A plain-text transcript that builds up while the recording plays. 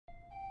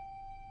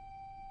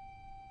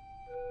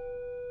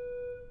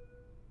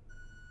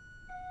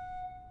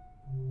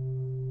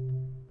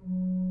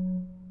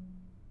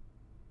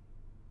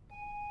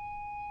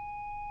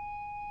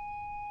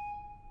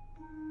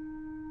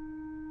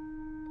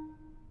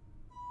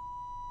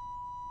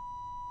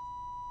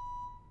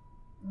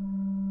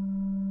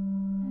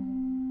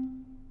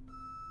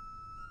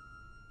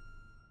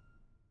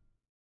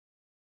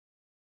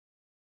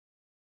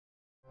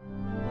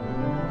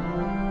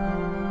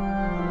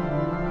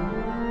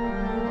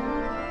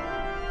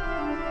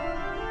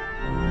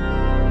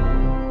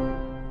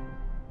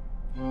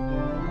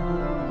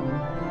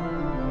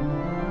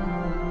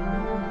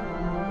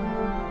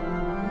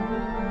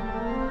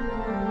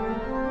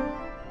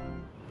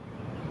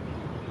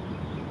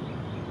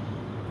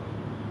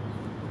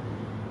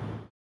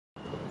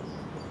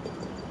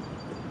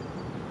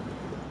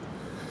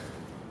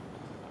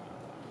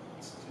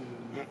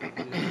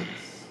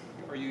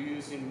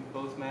using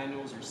both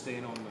manuals or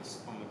staying on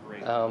the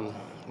brake?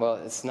 Well,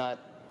 it's not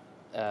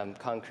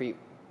concrete,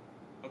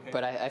 Okay.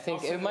 but I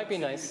think Also, it might be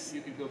nice.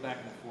 You could go back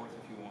and forth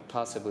if you want.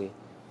 Possibly. Yeah.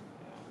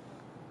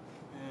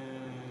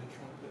 And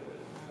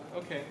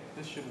trumpet. Okay,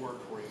 this should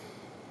work for you.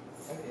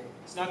 Okay.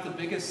 It's not the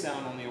biggest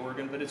sound on the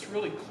organ, but it's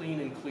really clean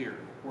and clear.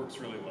 Works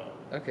really well.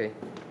 Okay.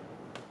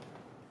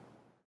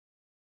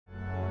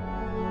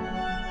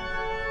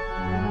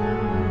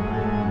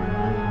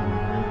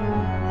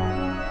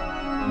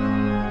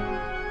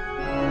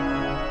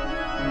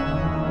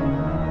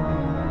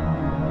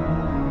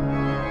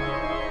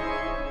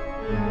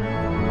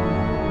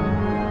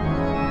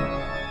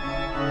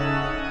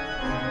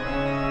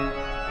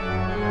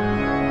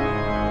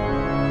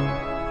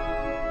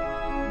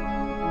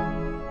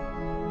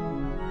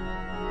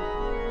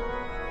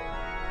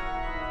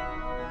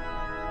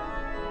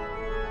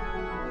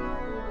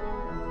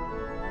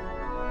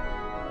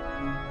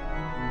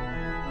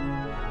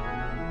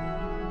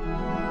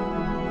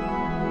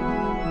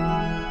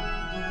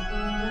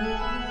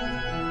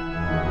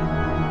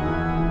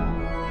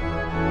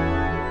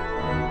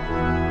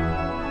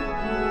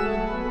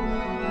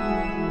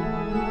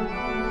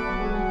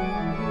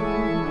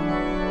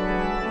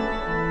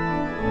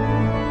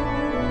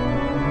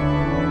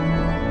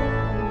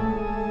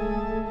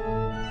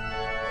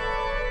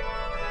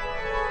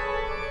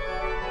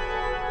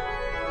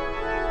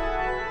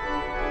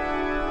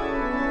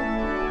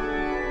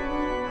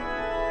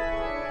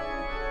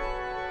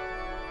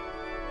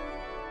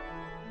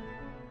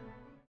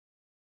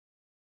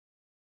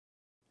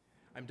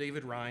 I'm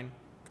David Rhyne.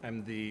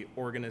 I'm the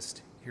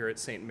organist here at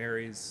St.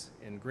 Mary's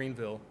in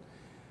Greenville.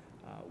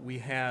 We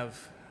have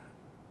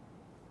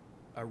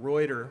a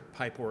Reuter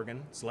pipe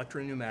organ. It's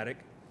electro pneumatic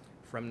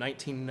from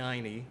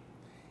 1990.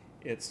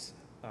 It's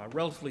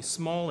relatively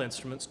small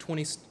instruments,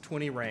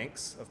 20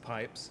 ranks of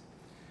pipes.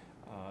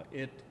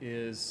 It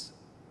is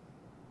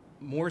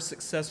more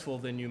successful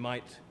than you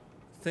might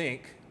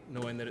think,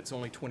 knowing that it's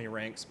only 20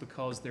 ranks,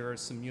 because there is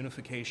some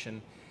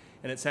unification,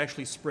 and it's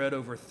actually spread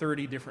over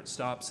 30 different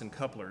stops and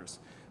couplers.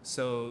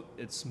 So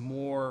it's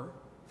more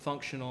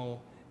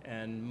functional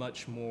and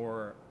much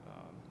more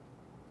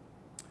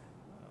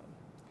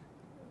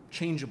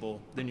changeable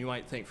than you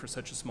might think for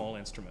such a small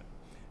instrument.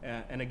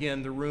 And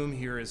again, the room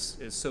here is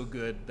so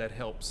good that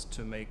helps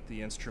to make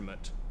the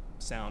instrument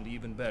sound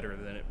even better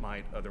than it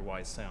might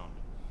otherwise sound.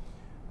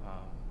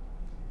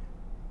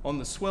 On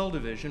the swell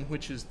division,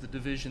 which is the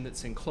division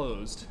that's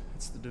enclosed,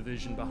 it's the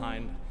division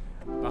behind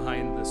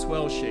the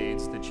swell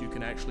shades that you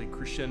can actually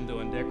crescendo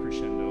and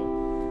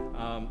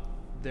decrescendo.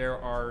 There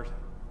are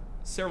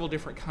several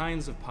different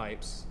kinds of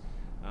pipes,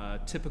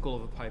 typical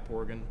of a pipe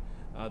organ.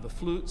 The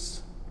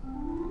flutes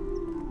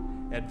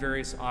at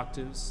various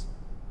octaves.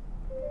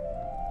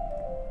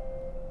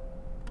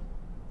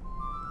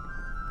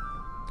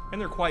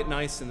 And they're quite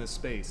nice in this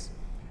space.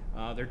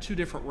 There are two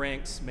different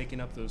ranks making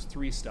up those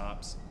 3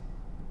 stops.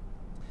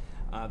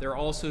 There are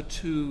also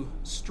 2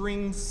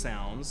 string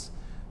sounds,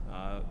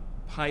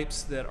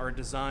 pipes that are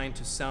designed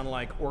to sound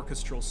like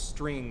orchestral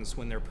strings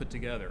when they're put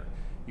together.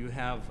 You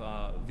have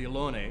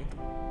violone,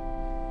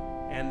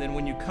 and then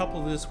when you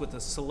couple this with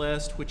a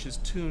celeste, which is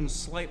tuned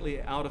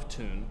slightly out of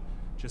tune,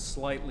 just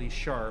slightly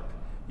sharp,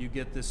 you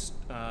get this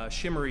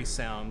shimmery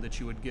sound that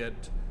you would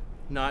get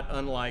not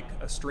unlike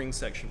a string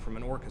section from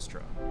an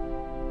orchestra.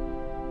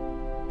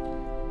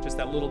 Just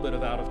that little bit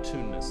of out of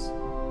tuneness.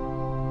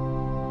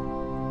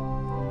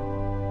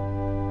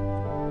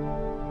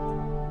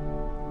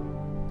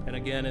 And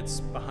again, it's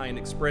behind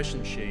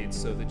expression shades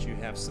so that you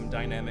have some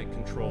dynamic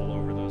control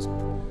over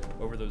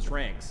those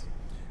ranks.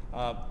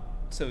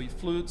 So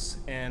flutes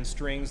and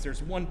strings,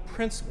 there's one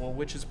principle,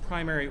 which is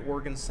primary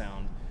organ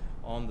sound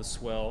on the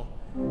swell.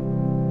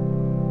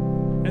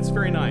 And it's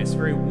very nice,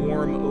 very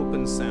warm,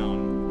 open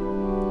sound.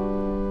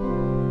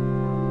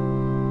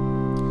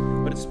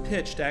 But it's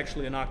pitched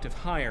actually an octave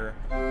higher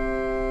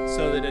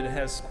so that it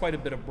has quite a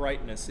bit of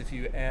brightness. If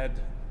you add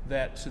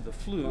that to the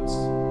flutes,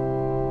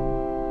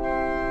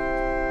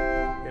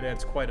 it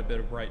adds quite a bit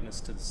of brightness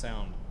to the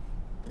sound.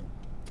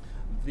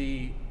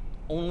 The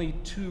only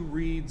 2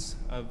 reeds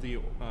of the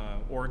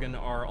organ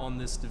are on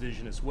this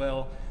division as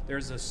well.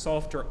 There's a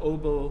softer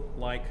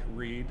oboe-like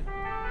reed,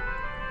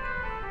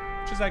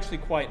 which is actually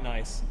quite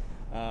nice,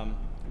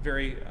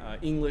 very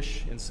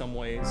English in some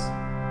ways.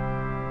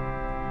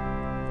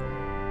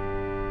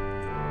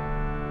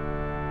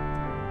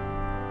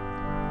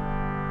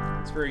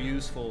 It's very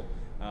useful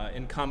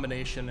in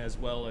combination as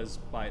well as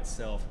by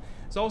itself.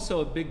 There's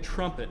also a big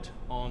trumpet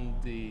on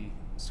the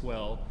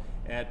swell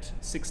at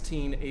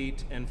 16,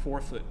 8, and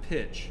 4-foot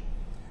pitch.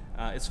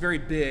 It's very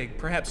big,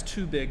 perhaps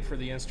too big for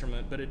the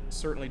instrument, but it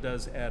certainly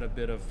does add a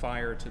bit of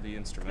fire to the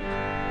instrument.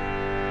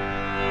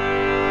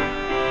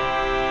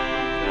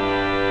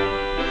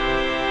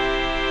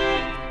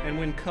 And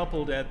when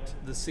coupled at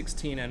the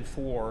 16 and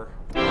 4,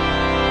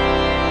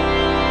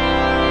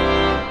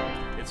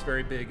 it's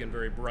very big and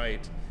very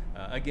bright.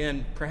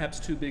 Again, perhaps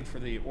too big for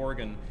the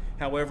organ.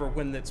 However,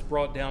 when it's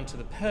brought down to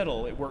the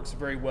pedal, it works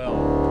very well.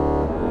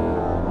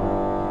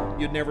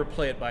 you'd never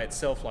play it by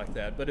itself like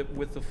that, but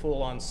with the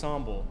full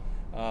ensemble,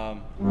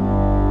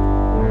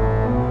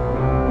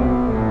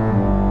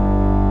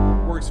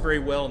 works very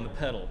well in the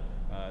pedal.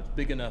 It's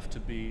big enough to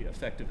be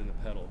effective in the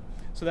pedal.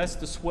 So that's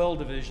the swell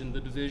division, the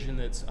division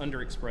that's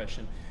under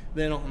expression.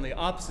 Then on the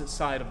opposite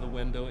side of the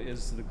window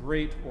is the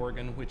great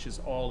organ, which is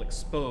all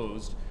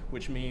exposed,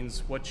 which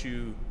means what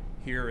you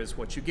hear is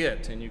what you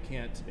get, and you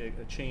can't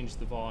change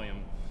the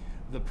volume.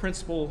 The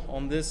principle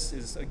on this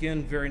is,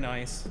 again, very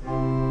nice.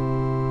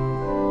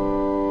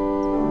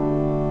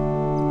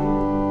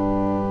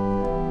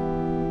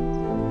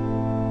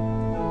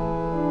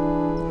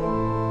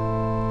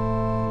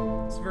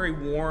 It's very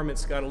warm.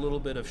 It's got a little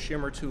bit of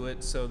shimmer to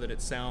it so that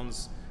it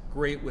sounds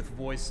great with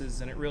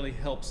voices, and it really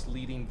helps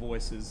leading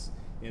voices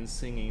in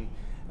singing.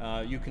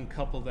 You can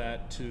couple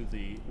that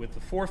with the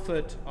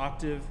 4-foot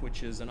octave,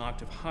 which is an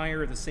octave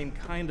higher, the same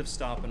kind of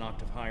stop an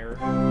octave higher.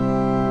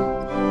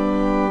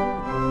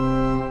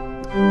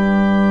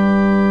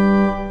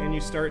 And you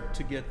start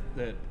to get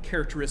the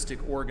characteristic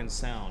organ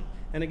sound.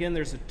 And again,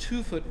 there's a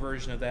 2-foot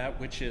version of that,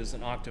 which is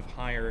an octave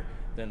higher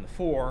than the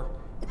 4.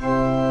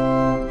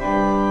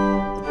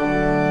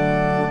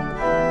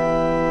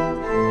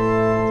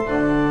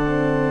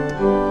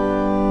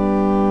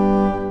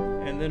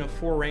 Then a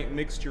 4-rank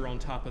mixture on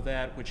top of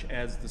that, which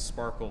adds the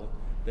sparkle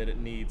that it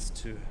needs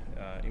to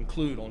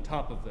include on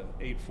top of the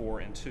 8, 4,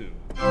 and 2.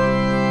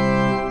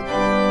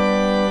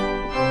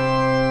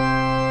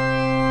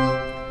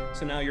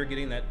 So now you're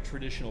getting that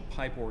traditional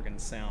pipe organ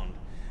sound.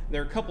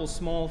 There are a couple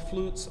small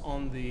flutes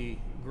on the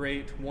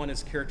grate. One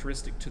is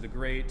characteristic to the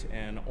grate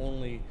and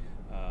only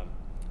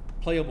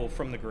playable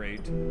from the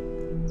grate.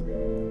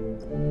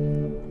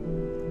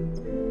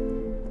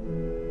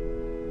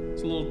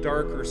 It's a little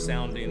darker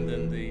sounding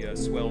than the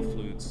swell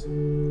flutes.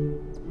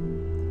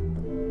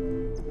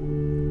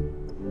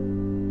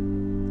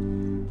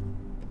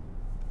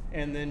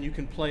 And then you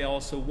can play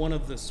also one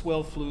of the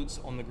swell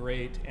flutes on the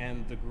grate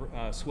and the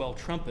swell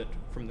trumpet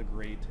from the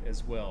grate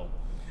as well.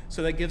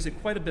 So that gives it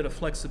quite a bit of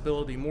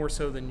flexibility, more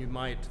so than you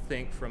might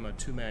think from a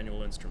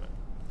 2-manual instrument.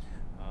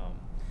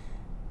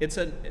 It's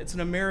an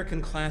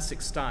American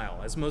classic style,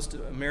 as most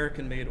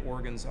American-made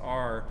organs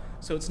are,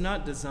 so it's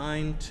not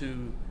designed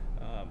to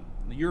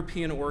the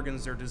European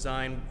organs are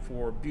designed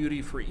for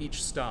beauty for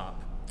each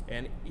stop,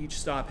 and each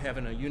stop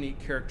having a unique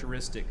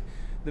characteristic.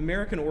 The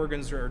American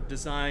organs are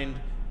designed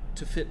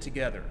to fit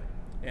together,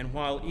 and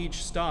while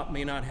each stop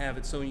may not have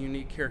its own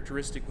unique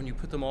characteristic, when you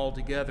put them all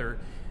together,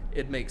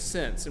 it makes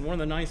sense. And one of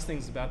the nice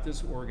things about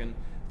this organ,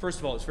 first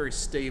of all, it's very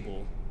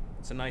stable.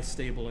 It's a nice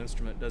stable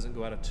instrument, doesn't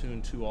go out of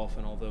tune too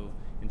often, although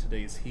in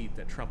today's heat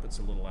that trumpet's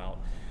a little out.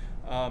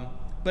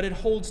 But it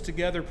holds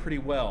together pretty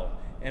well,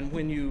 and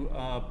when you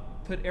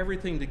put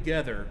everything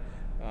together,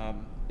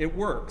 it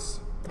works.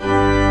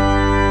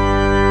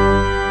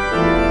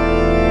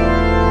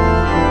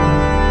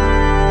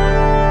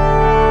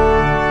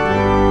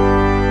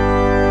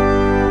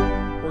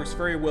 Works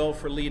very well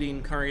for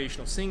leading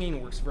congregational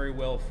singing, works very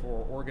well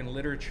for organ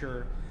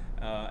literature,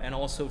 and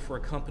also for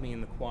accompanying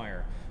the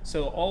choir.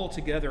 So all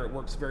together it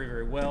works very,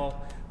 very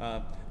well.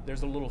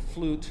 There's a little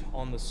flute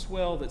on the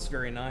swell that's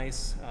very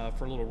nice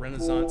for little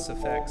Renaissance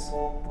effects.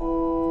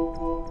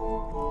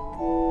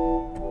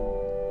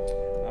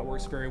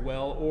 Works very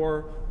well,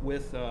 or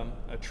with a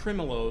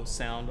tremolo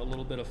sound, a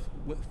little bit of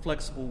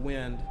flexible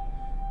wind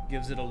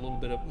gives it a little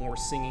bit of more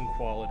singing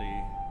quality.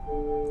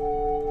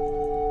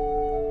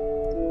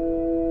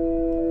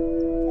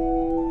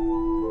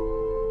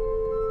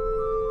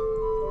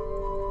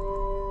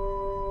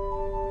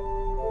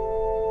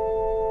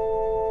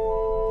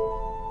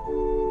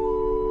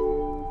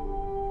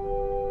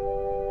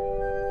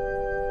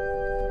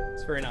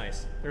 It's very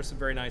nice. There's some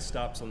very nice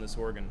stops on this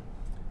organ.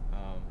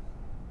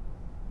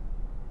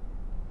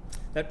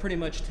 That pretty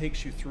much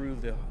takes you through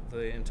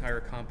the entire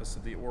compass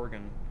of the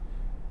organ.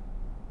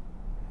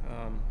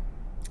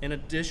 In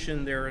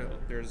addition,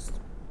 there's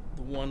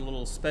the one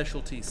little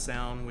specialty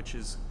sound, which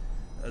is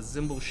a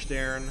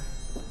Zimbelstern,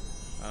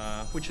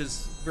 which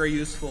is very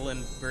useful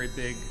and very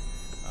big.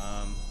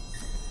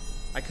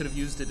 I could have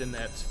used it in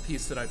that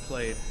piece that I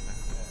played.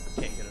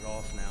 I can't get it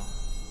off now.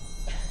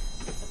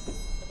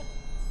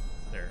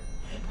 There.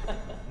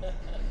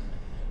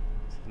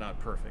 It's not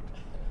perfect.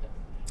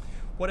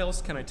 What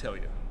else can I tell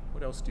you?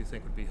 What else do you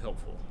think would be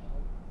helpful?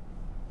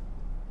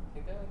 I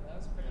think that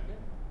was pretty good.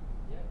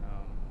 Yeah.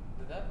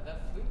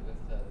 That flute with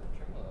the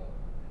tremolo.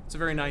 It's a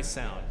very nice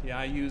sound. Yeah,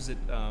 I use it.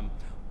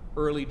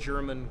 Early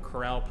German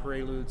chorale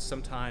preludes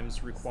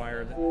sometimes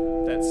require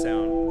that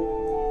sound.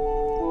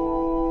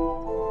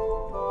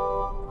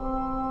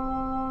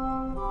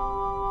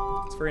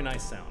 It's a very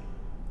nice sound.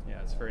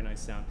 Yeah, it's a very nice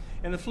sound.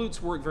 And the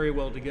flutes work very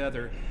well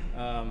together.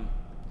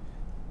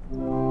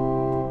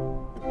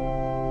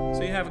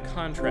 So you have a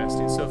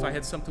contrasting. So if I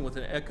had something with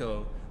an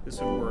echo,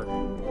 this would work.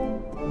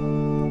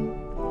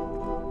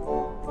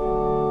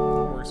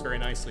 It works very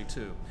nicely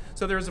too.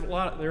 So there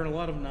are a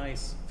lot of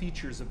nice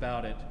features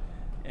about it,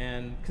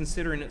 and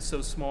considering it's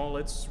so small,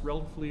 it's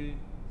relatively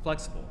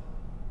flexible.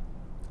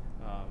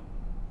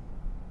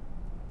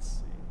 Let's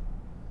see.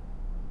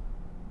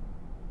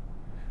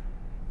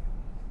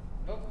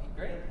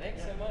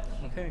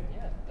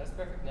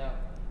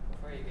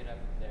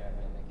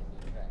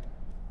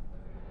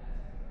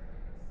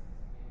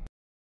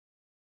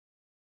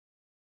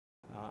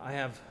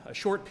 have a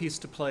short piece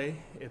to play.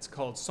 It's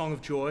called Song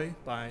of Joy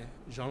by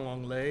Jean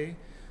Langlais,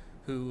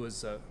 who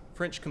was a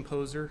French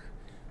composer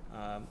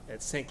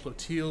at Saint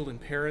Clotilde in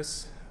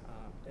Paris,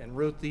 and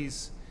wrote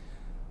these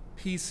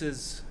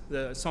pieces.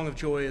 The Song of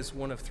Joy is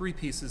one of 3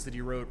 pieces that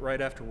he wrote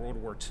right after World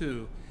War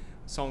II: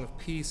 Song of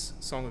Peace,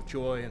 Song of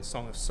Joy, and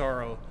Song of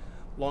Sorrow.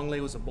 Langlais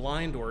was a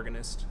blind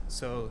organist,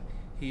 so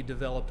he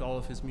developed all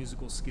of his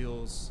musical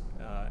skills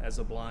as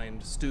a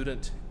blind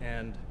student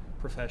and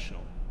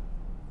professional.